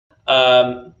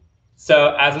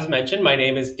So as was mentioned, my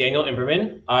name is Daniel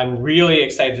Imberman. I'm really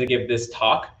excited to give this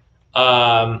talk.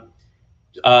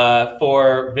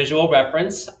 For visual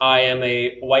reference, I am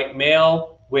a white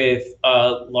male with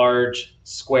large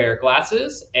square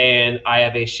glasses, and I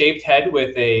have a shaved head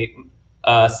with a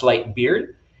slight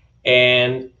beard.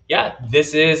 And yeah,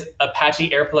 this is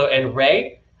Apache Airflow and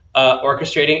Ray,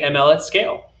 orchestrating ML at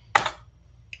scale.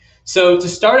 So to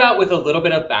start out with a little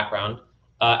bit of background,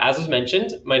 as was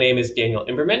mentioned, my name is Daniel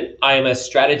Imberman. I am a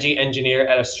strategy engineer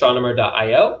at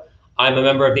astronomer.io. I'm a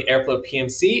member of the Airflow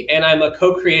PMC, and I'm a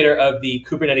co-creator of the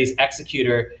Kubernetes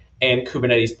executor and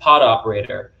Kubernetes pod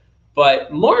operator.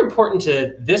 But more important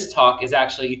to this talk is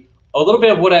actually a little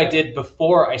bit of what I did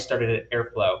before I started at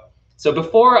Airflow. So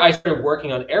before I started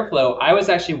working on Airflow, I was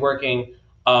actually working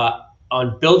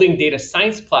on building data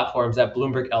science platforms at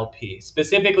Bloomberg LP,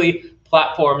 specifically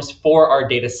platforms for our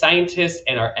data scientists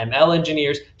and our ML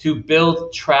engineers to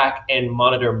build, track, and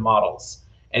monitor models.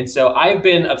 And so I've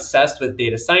been obsessed with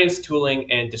data science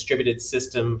tooling and distributed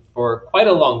system for quite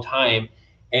a long time.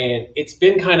 And it's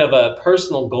been kind of a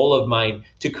personal goal of mine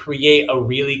to create a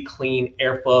really clean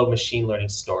Airflow machine learning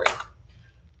story.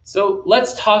 So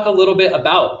let's talk a little bit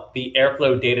about the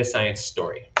Airflow data science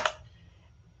story.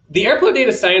 The Airflow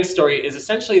data science story is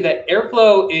essentially that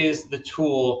Airflow is the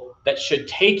tool that should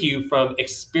take you from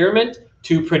experiment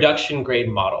to production grade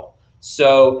model.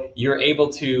 So you're able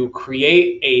to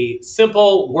create a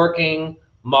simple working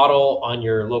model on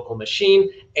your local machine,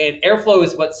 and Airflow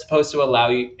is what's supposed to allow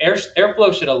you,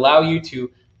 Airflow should allow you to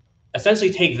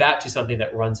essentially take that to something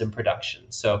that runs in production.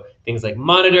 So things like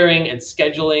monitoring and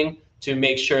scheduling to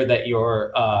make sure that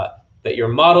your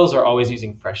models are always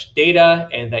using fresh data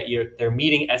and that they're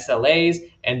meeting SLAs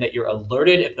and that you're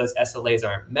alerted if those SLAs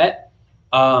aren't met.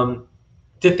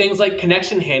 To things like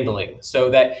connection handling,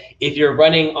 so that if you're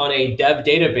running on a dev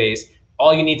database,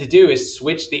 all you need to do is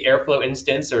switch the Airflow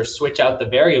instance or switch out the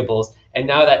variables, and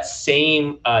now that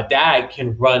same DAG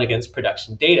can run against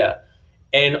production data.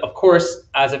 And of course,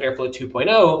 as of Airflow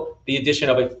 2.0, the addition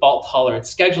of a fault-tolerant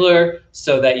scheduler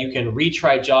so that you can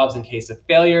retry jobs in case of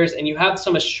failures, and you have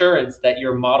some assurance that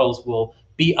your models will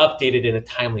be updated in a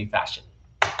timely fashion.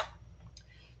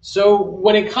 So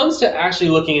when it comes to actually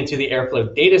looking into the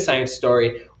Airflow data science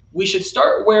story, we should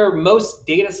start where most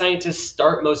data scientists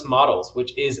start most models,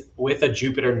 which is with a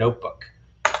Jupyter notebook.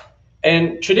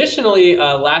 And traditionally,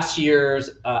 at last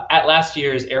year's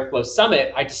Airflow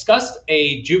Summit, I discussed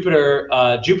a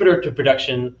Jupyter to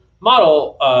production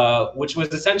model, which was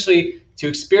essentially to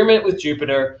experiment with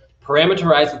Jupyter,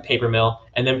 parameterize with Papermill,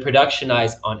 and then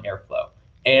productionize on Airflow.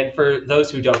 And for those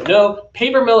who don't know,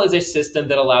 Papermill is a system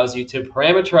that allows you to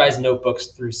parameterize notebooks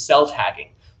through cell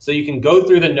tagging. So you can go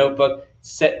through the notebook,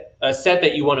 set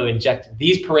that you want to inject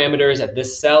these parameters at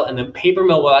this cell, and then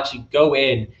Papermill will actually go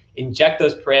in, inject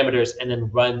those parameters, and then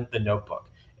run the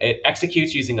notebook. It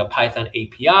executes using a Python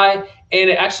API, and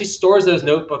it actually stores those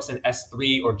notebooks in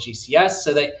S3 or GCS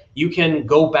so that you can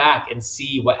go back and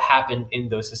see what happened in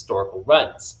those historical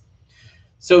runs.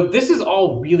 So this is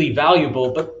all really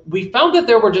valuable, but we found that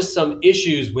there were just some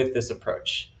issues with this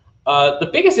approach. The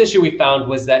biggest issue we found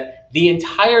was that the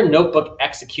entire notebook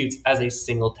executes as a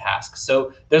single task.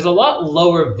 So there's a lot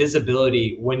lower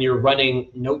visibility when you're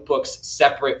running notebooks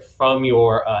separate from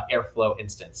your Airflow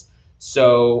instance.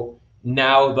 So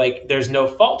now, like, there's no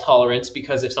fault tolerance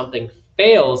because if something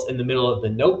fails in the middle of the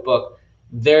notebook,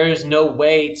 there's no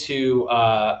way to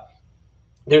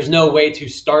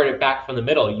start it back from the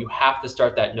middle. You have to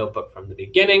start that notebook from the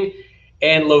beginning.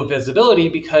 And low visibility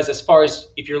because as far as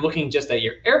if you're looking just at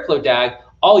your Airflow DAG,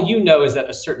 all you know is that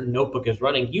a certain notebook is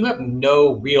running. You have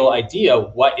no real idea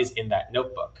what is in that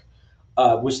notebook,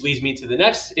 which leads me to the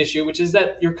next issue, which is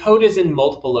that your code is in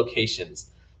multiple locations.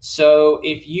 So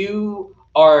if you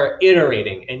are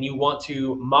iterating and you want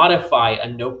to modify a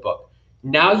notebook,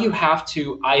 now you have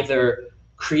to either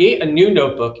create a new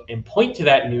notebook and point to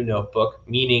that new notebook,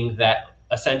 meaning that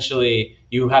essentially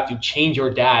you have to change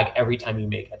your DAG every time you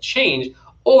make a change,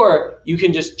 or you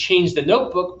can just change the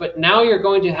notebook, but now you're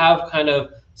going to have kind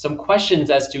of some questions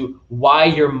as to why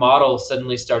your model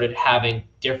suddenly started having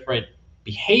different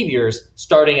behaviors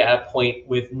starting at a point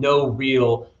with no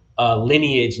real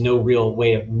lineage, no real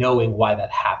way of knowing why that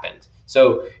happened.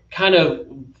 So kind of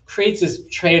creates this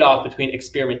trade-off between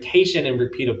experimentation and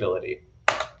repeatability.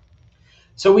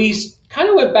 So we kind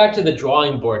of went back to the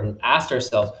drawing board and asked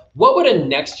ourselves, what would a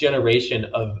next generation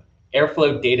of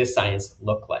Airflow data science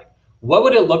look like? What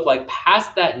would it look like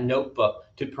past that notebook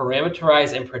to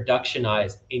parameterize and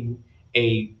productionize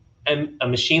a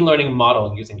machine learning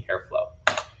model using Airflow?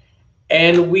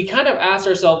 And we kind of asked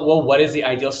ourselves, well, what is the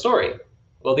ideal story?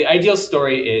 Well, the ideal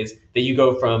story is that you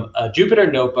go from a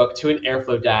Jupyter notebook to an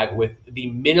Airflow DAG with the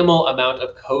minimal amount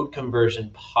of code conversion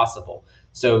possible.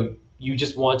 So you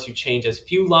just want to change as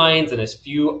few lines and as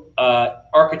few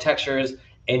architectures,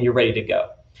 and you're ready to go.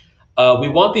 We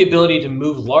want the ability to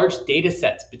move large data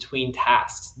sets between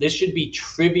tasks. This should be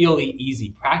trivially easy,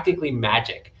 practically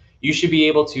magic. You should be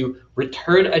able to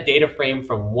return a data frame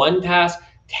from one task,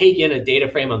 take in a data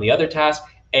frame on the other task,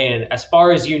 and as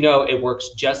far as you know, it works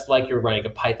just like you're running a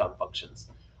Python functions.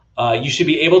 You should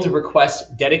be able to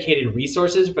request dedicated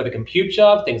resources for the compute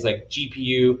job, things like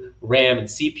GPU, RAM, and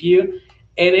CPU.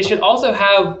 And it should also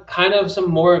have kind of some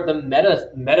more of the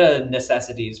meta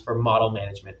necessities for model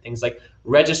management, things like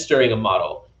registering a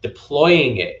model,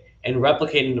 deploying it, and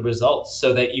replicating the results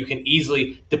so that you can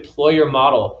easily deploy your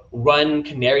model, run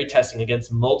canary testing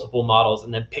against multiple models,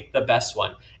 and then pick the best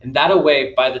one. And that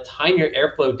way, by the time your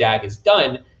Airflow DAG is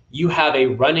done, you have a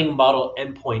running model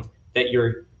endpoint that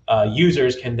your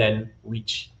users can then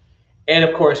reach. And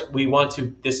of course, we want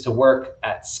this to work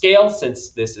at scale. Since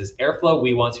this is Airflow,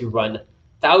 we want to run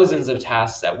thousands of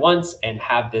tasks at once and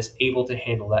have this able to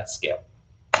handle that scale.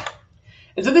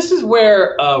 And so this is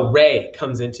where Ray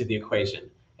comes into the equation.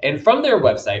 And from their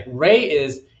website, Ray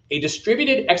is a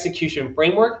distributed execution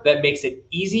framework that makes it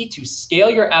easy to scale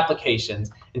your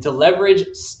applications and to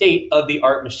leverage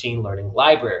state-of-the-art machine learning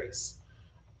libraries.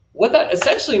 What that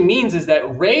essentially means is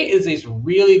that Ray is this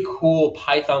really cool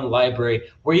Python library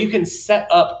where you can set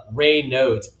up Ray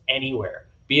nodes anywhere,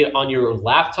 be it on your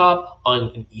laptop,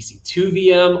 on an EC2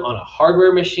 VM, on a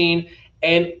hardware machine.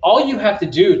 And all you have to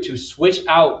do to switch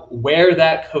out where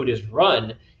that code is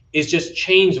run is just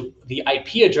change the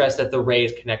IP address that the Ray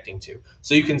is connecting to.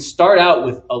 So you can start out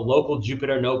with a local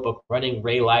Jupyter notebook running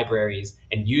Ray libraries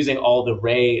and using all the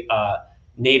Ray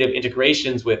native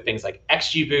integrations with things like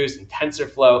XGBoost and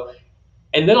TensorFlow.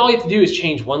 And then all you have to do is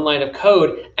change one line of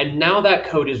code, and now that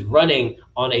code is running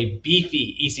on a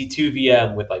beefy EC2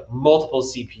 VM with like multiple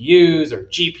CPUs or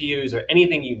GPUs or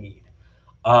anything you need.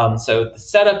 So the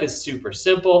setup is super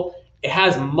simple. It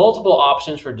has multiple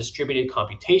options for distributed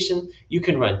computation. You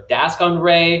can run Dask on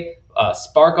Ray,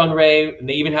 Spark on Ray, and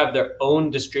they even have their own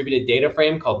distributed data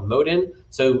frame called Modin.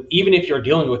 So even if you're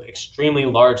dealing with extremely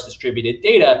large distributed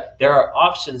data, there are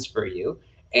options for you.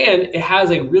 And it has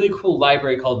a really cool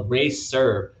library called Ray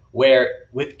Serve, where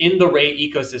within the Ray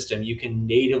ecosystem, you can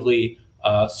natively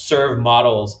serve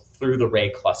models through the Ray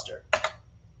cluster.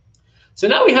 So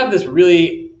now we have this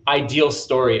really ideal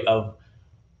story of,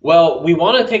 well, we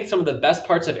want to take some of the best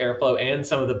parts of Airflow and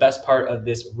some of the best part of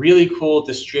this really cool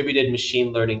distributed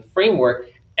machine learning framework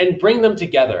and bring them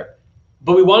together.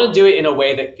 But we want to do it in a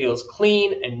way that feels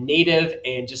clean and native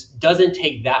and just doesn't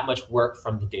take that much work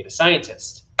from the data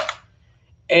scientist.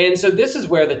 And so this is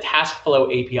where the TaskFlow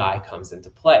API comes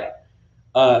into play.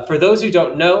 For those who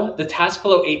don't know, the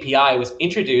TaskFlow API was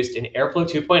introduced in Airflow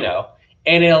 2.0,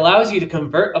 and it allows you to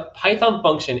convert a Python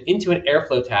function into an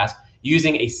Airflow task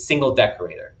using a single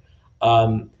decorator.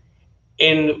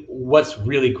 And what's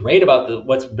really great about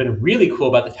what's been really cool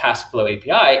about the TaskFlow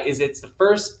API is it's the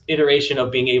first iteration of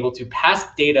being able to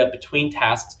pass data between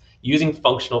tasks using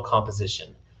functional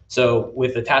composition. So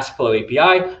with the TaskFlow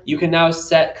API, you can now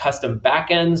set custom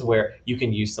backends where you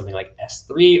can use something like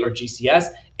S3 or GCS,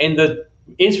 and the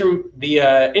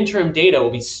interim data will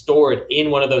be stored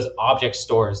in one of those object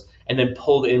stores and then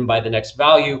pulled in by the next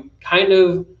value, kind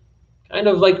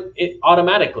of like it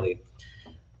automatically.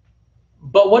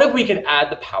 But what if we could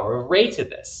add the power of Ray to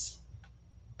this?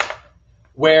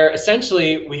 Where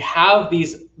essentially we have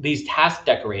these task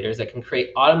decorators that can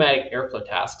create automatic Airflow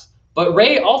tasks. But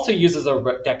Ray also uses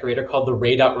a decorator called the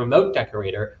Ray.Remote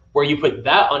decorator, where you put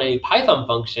that on a Python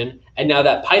function, and now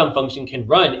that Python function can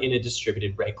run in a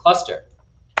distributed Ray cluster.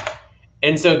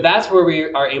 And so that's where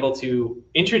we are able to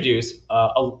introduce,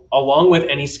 along with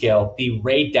Anyscale, the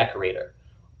Ray decorator.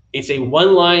 It's a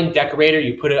one-line decorator.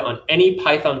 You put it on any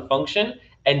Python function,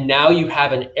 and now you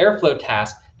have an Airflow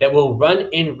task that will run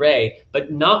in Ray,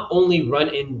 but not only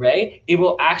run in Ray, it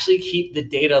will actually keep the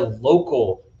data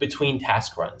local between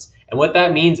task runs. And what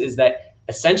that means is that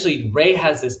essentially Ray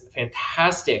has this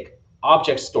fantastic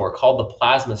object store called the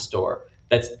Plasma Store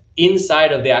that's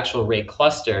inside of the actual Ray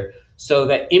cluster, so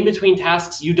that in between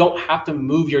tasks, you don't have to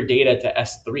move your data to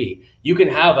S3. You can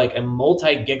have like a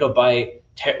multi-gigabyte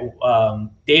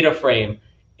data frame,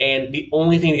 and the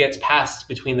only thing that gets passed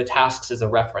between the tasks is a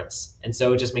reference. And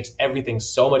so it just makes everything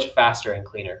so much faster and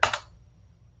cleaner.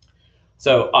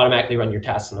 So automatically run your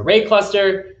tasks in the Ray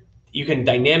cluster. You can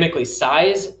dynamically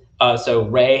size. So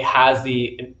Ray has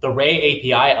the Ray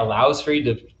API allows for you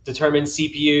to determine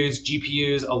CPUs,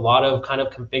 GPUs, a lot of kind of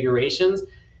configurations.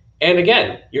 And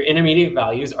again, your intermediate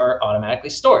values are automatically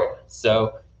stored.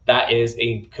 So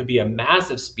could be a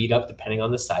massive speed up depending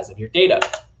on the size of your data.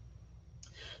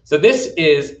 So this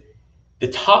is the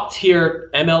top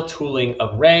tier ML tooling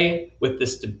of Ray with the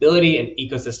stability and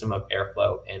ecosystem of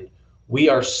Airflow. And we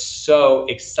are so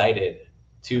excited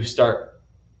to start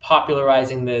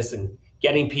popularizing this and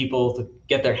getting people to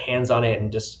get their hands on it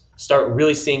and just start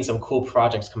really seeing some cool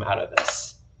projects come out of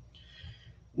this.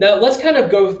 Now let's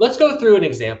go through an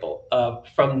example of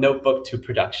from notebook to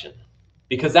production,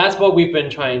 because that's what we've been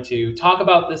trying to talk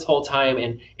about this whole time.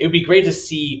 And it would be great to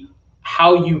see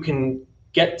how you can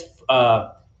get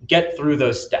through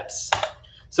those steps.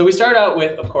 So we start out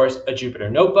with, of course, a Jupyter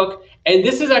notebook. And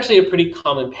this is actually a pretty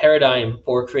common paradigm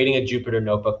for creating a Jupyter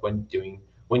notebook when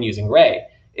using Ray.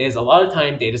 Is a lot of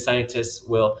time data scientists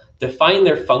will define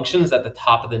their functions at the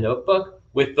top of the notebook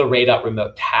with the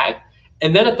ray.remote tag.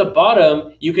 And then at the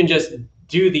bottom, you can just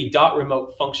do the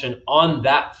 .remote function on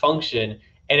that function,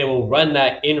 and it will run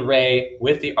that in Ray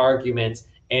with the arguments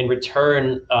and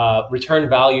return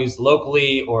values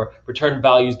locally or return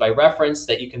values by reference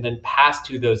that you can then pass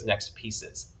to those next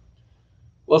pieces.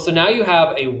 Well, so now you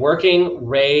have a working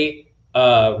Ray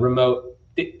remote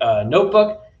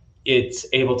notebook. It's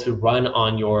able to run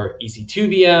on your EC2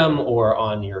 VM or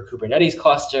on your Kubernetes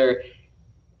cluster.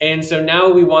 And so now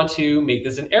we want to make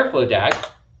this an Airflow DAG.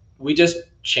 We just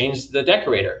changed the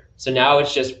decorator. So now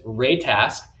it's just Ray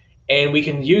task. And we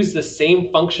can use the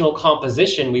same functional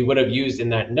composition we would have used in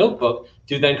that notebook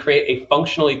to then create a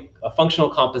functional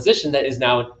composition that is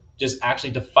now just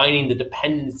actually defining the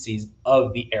dependencies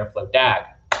of the Airflow DAG.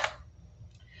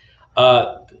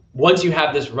 Once you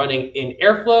have this running in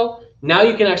Airflow, now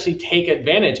you can actually take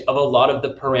advantage of a lot of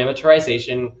the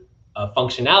parameterization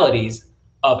functionalities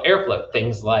of Airflow,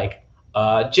 things like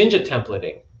Jinja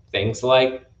templating, things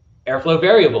like Airflow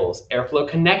variables, Airflow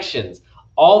connections,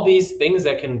 all these things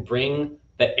that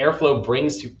Airflow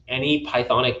brings to any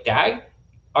Pythonic DAG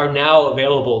are now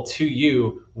available to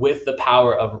you with the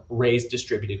power of Ray's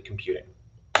distributed computing.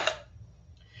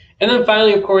 And then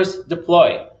finally, of course,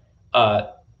 deploy.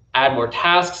 Add more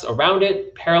tasks around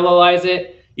it, parallelize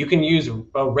it. You can use,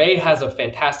 Ray has a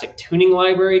fantastic tuning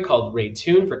library called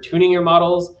RayTune for tuning your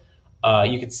models.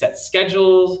 You can set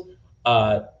schedules.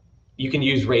 You can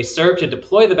use RayServe to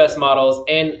deploy the best models.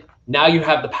 And now you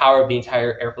have the power of the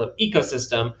entire Airflow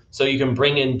ecosystem, so you can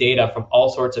bring in data from all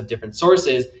sorts of different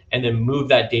sources and then move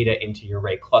that data into your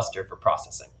Ray cluster for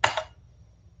processing.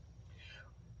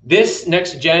 This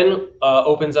next gen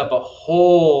opens up a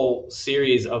whole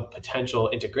series of potential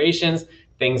integrations,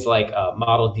 things like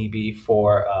ModelDB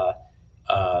for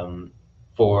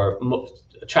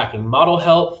tracking model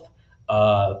health,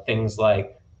 things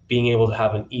like being able to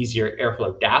have an easier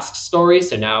Airflow Dask story.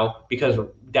 So now, because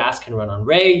Dask can run on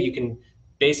Ray, you can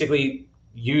basically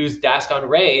use Dask on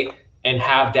Ray and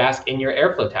have Dask in your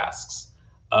Airflow tasks.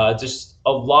 Just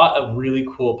a lot of really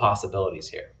cool possibilities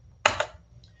here.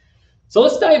 So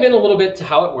let's dive in a little bit to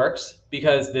how it works,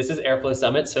 because this is Airflow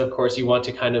Summit. So of course you want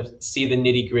to kind of see the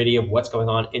nitty gritty of what's going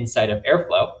on inside of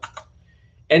Airflow.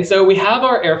 And so we have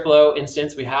our Airflow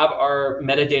instance, we have our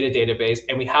metadata database,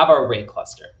 and we have our Ray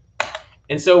cluster.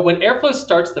 And so when Airflow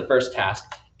starts the first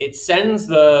task, it sends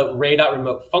the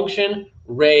ray.remote function,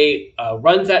 Ray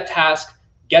runs that task,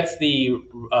 gets the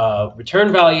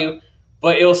return value,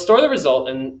 but it'll store the result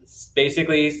and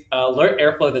basically alert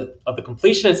Airflow of the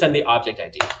completion and send the object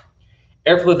ID.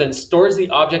 Airflow then stores the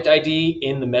object ID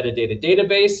in the metadata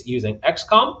database using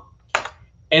XCOM.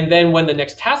 And then when the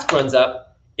next task runs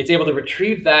up, it's able to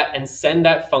retrieve that and send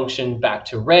that function back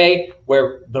to Ray,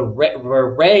 where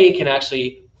Ray can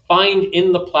actually find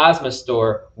in the Plasma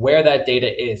store where that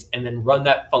data is and then run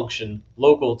that function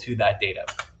local to that data.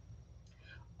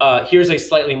 Here's a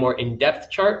slightly more in-depth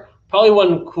chart. Probably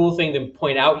one cool thing to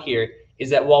point out here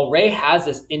is that while Ray has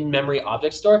this in-memory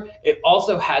object store, it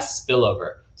also has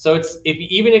spillover. So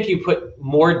even if you put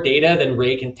more data than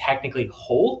Ray can technically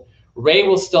hold, Ray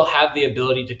will still have the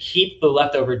ability to keep the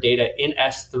leftover data in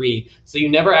S3, so you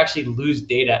never actually lose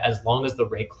data as long as the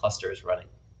Ray cluster is running.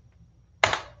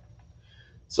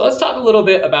 So let's talk a little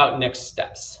bit about next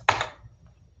steps.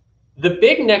 The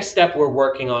big next step we're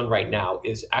working on right now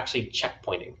is actually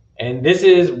checkpointing. And this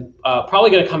is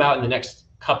probably going to come out in the next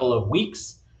couple of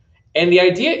weeks. And the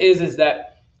idea is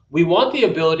that we want the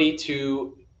ability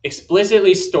to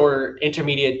explicitly store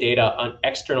intermediate data on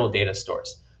external data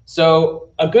stores.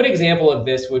 So a good example of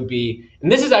this would be,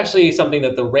 and this is actually something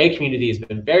that the Ray community has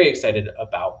been very excited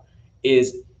about,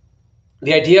 is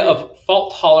the idea of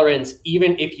fault tolerance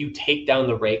even if you take down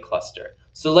the Ray cluster.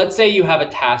 So let's say you have a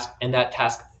task and that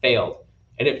task failed,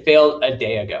 and it failed a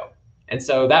day ago. And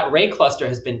so that Ray cluster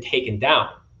has been taken down,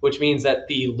 which means that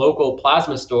the local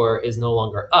Plasma store is no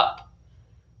longer up.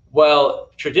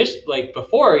 Well, like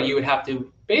before, you would have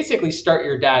to basically start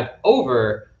your DAG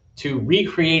over to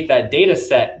recreate that data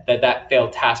set that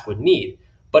failed task would need.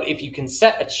 But if you can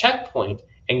set a checkpoint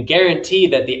and guarantee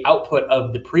that the output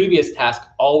of the previous task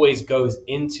always goes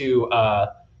into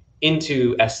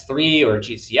S3 or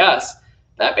GCS,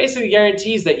 that basically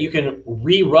guarantees that you can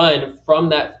rerun from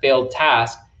that failed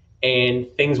task and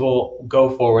things will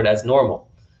go forward as normal.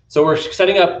 So we're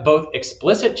setting up both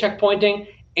explicit checkpointing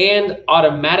and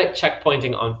automatic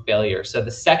checkpointing on failure. So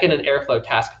the second an Airflow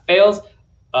task fails,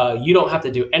 you don't have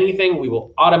to do anything. We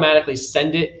will automatically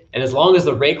send it. And as long as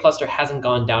the Ray cluster hasn't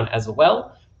gone down as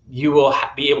well, you will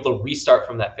be able to restart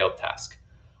from that failed task.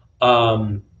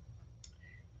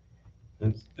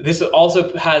 This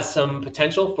also has some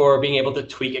potential for being able to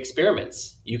tweak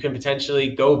experiments. You can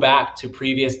potentially go back to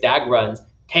previous DAG runs,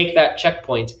 take that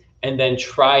checkpoint, and then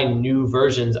try new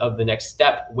versions of the next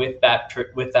step with that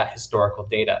historical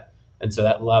data. And so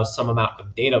that allows some amount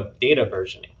of data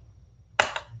versioning.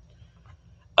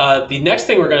 The next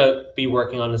thing we're going to be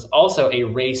working on is also a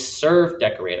Ray serve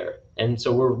decorator. And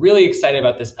so we're really excited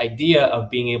about this idea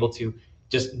of being able to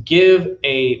just give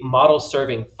a model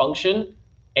serving function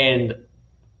and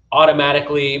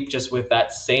automatically, just with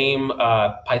that same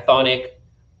Pythonic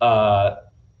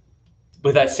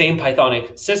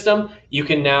system, you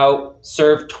can now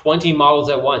serve 20 models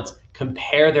at once,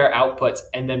 compare their outputs,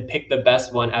 and then pick the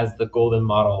best one as the golden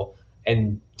model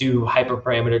and do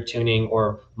hyperparameter tuning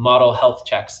or model health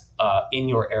checks in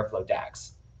your Airflow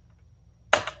DAGs.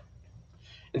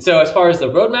 And so as far as the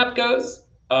roadmap goes,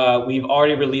 we've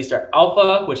already released our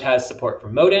alpha, which has support for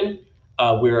Modin.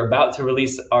 We're about to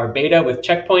release our beta with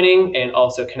checkpointing and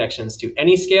also connections to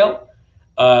Anyscale.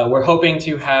 We're hoping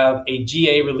to have a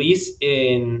GA release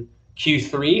in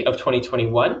Q3 of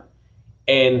 2021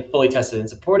 and fully tested and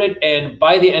supported. And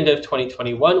by the end of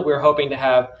 2021, we're hoping to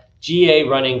have GA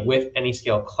running with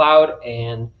Anyscale Cloud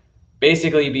and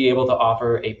basically be able to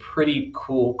offer a pretty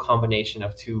cool combination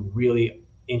of two really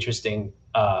interesting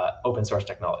open source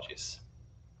technologies.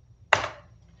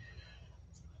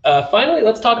 Finally,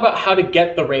 let's talk about how to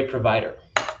get the Ray provider.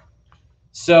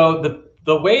 So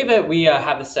the way that we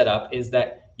have this set up is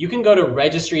that you can go to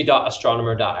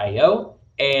registry.astronomer.io,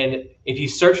 and if you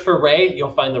search for Ray,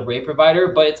 you'll find the Ray provider,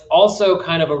 but it's also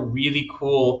kind of a really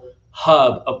cool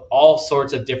hub of all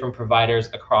sorts of different providers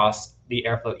across the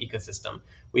Airflow ecosystem.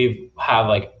 We have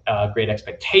like Great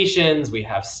Expectations, we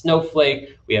have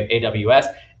Snowflake, we have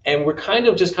AWS, and we're kind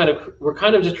of just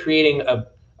creating a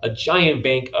giant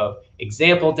bank of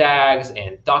example DAGs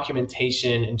and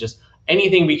documentation and just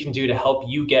anything we can do to help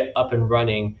you get up and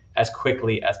running as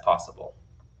quickly as possible.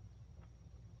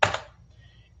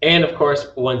 And of course,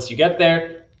 once you get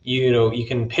there, you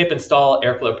can pip install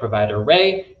Airflow Provider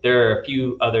Ray. There are a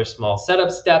few other small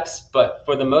setup steps, but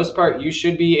for the most part, you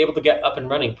should be able to get up and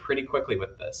running pretty quickly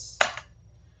with this.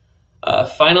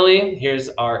 Finally, here's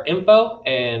our info,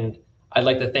 and I'd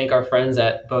like to thank our friends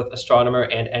at both Astronomer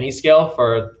and Anyscale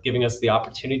for giving us the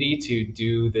opportunity to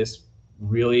do this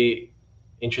really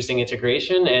interesting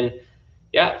integration. And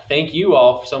yeah, thank you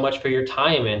all so much for your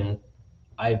time. And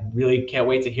I really can't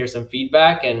wait to hear some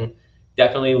feedback and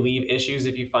definitely leave issues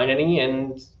if you find any.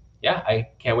 And yeah, I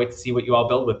can't wait to see what you all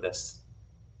build with this.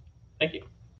 Thank you.